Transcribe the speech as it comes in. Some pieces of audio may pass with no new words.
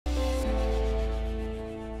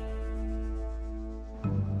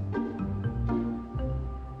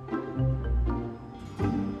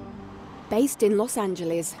Based in Los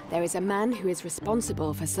Angeles, there is a man who is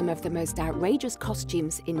responsible for some of the most outrageous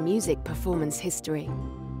costumes in music performance history.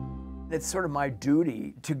 It's sort of my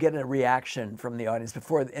duty to get a reaction from the audience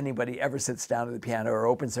before anybody ever sits down to the piano or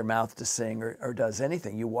opens their mouth to sing or does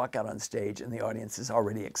anything. You walk out on stage and the audience is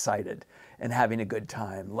already excited and having a good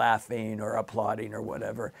time, laughing or applauding or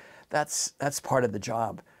whatever. That's part of the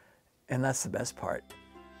job, and that's the best part.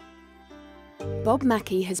 Bob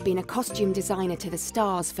Mackie has been a costume designer to the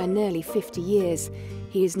stars for nearly 50 years.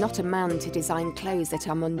 He is not a man to design clothes that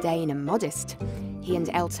are mundane and modest. He and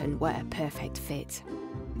Elton were a perfect fit.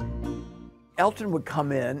 Elton would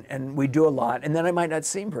come in and we'd do a lot, and then I might not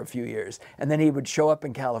see him for a few years. And then he would show up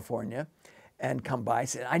in California and come by and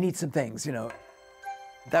say, I need some things, you know.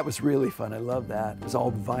 That was really fun. I love that. It was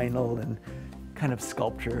all vinyl and kind of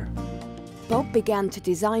sculpture. Bob began to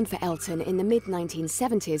design for Elton in the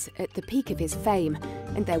mid-1970s at the peak of his fame,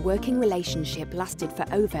 and their working relationship lasted for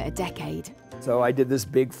over a decade. So I did this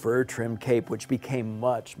big fur-trimmed cape, which became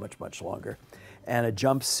much, much, much longer, and a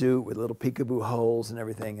jumpsuit with little peekaboo holes and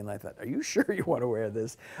everything, and I thought, are you sure you want to wear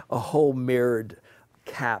this? A whole mirrored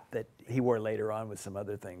cap that he wore later on with some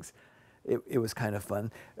other things. It was kind of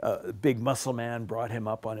fun. A big muscle man brought him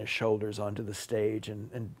up on his shoulders onto the stage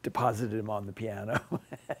and deposited him on the piano.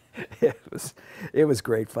 It was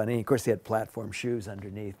great fun. And of course, he had platform shoes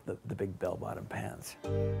underneath the big bell-bottom pants.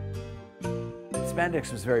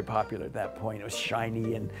 Spandex was very popular at that point. It was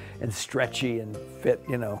shiny and stretchy and fit,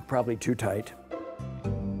 you know, probably too tight.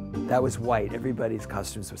 That was white. Everybody's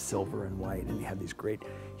costumes were silver and white, and he had these great,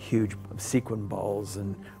 huge sequin balls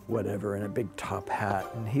and whatever, and a big top hat.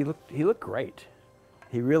 And he looked great.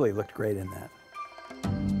 He really looked great in that.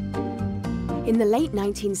 In the late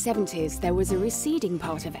 1970s, there was a receding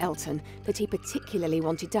part of Elton that he particularly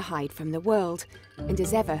wanted to hide from the world. And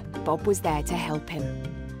as ever, Bob was there to help him.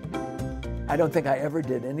 I don't think I ever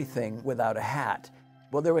did anything without a hat.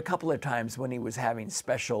 Well, there were a couple of times when he was having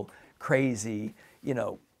special, crazy, you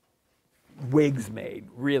know, wigs made,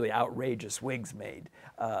 really outrageous wigs made,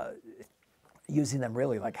 using them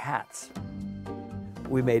really like hats.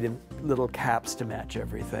 We made him little caps to match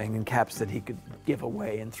everything, and caps that he could give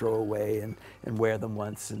away and throw away and wear them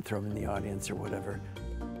once and throw them in the audience or whatever.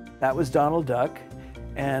 That was Donald Duck,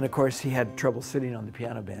 and of course he had trouble sitting on the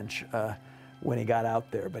piano bench when he got out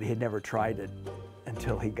there, but he had never tried it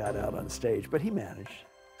until he got out on stage, but he managed.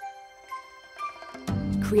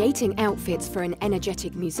 Creating outfits for an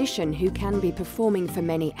energetic musician who can be performing for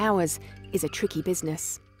many hours is a tricky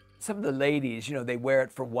business. Some of the ladies, you know, they wear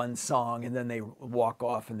it for one song and then they walk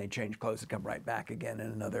off and they change clothes and come right back again,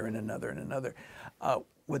 and another and another and another.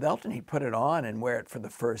 With Elton, he'd put it on and wear it for the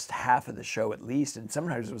first half of the show at least, and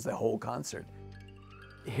sometimes it was the whole concert.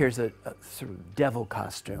 Here's a sort of devil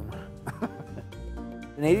costume.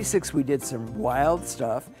 In '86, we did some wild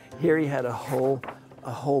stuff. Here he had a whole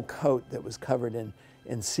coat that was covered in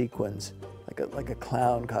sequins, like a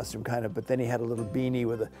clown costume kind of, but then he had a little beanie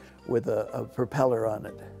with a propeller on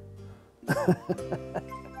it.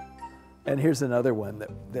 And here's another one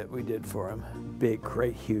that we did for him. Big,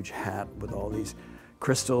 great, huge hat with all these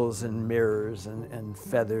crystals and mirrors and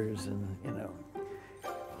feathers, and, you know,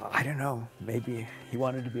 I don't know, maybe he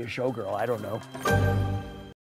wanted to be a showgirl, I don't know.